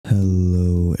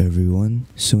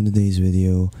So in today's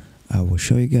video, I will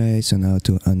show you guys on how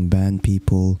to unban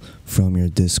people from your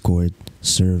Discord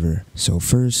server. So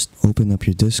first, open up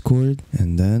your Discord,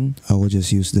 and then I will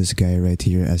just use this guy right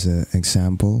here as an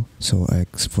example. So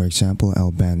for example,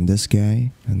 I'll ban this guy,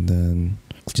 and then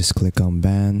just click on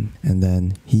ban, and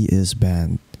then he is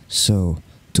banned. So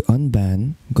to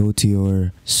unban, go to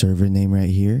your server name right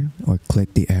here, or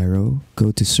click the arrow,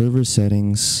 go to server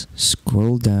settings,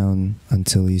 scroll down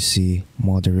until you see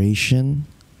moderation,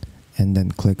 and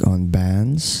then click on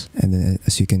bans. And then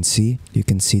as you can see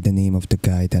the name of the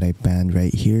guy that I banned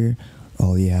right here.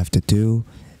 All you have to do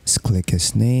is click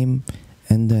his name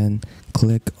and then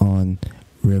click on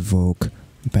revoke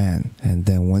ban. And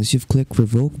then once you've clicked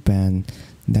revoke ban,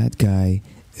 that guy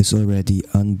is already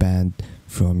unbanned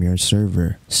from your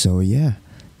server. So yeah,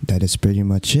 that is pretty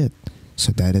much it.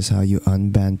 So that is how you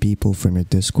unban people from your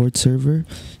Discord server.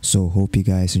 So hope you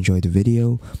guys enjoyed the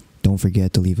video. Don't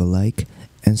forget to leave a like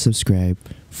and subscribe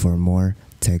for more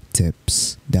tech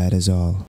tips. That is all.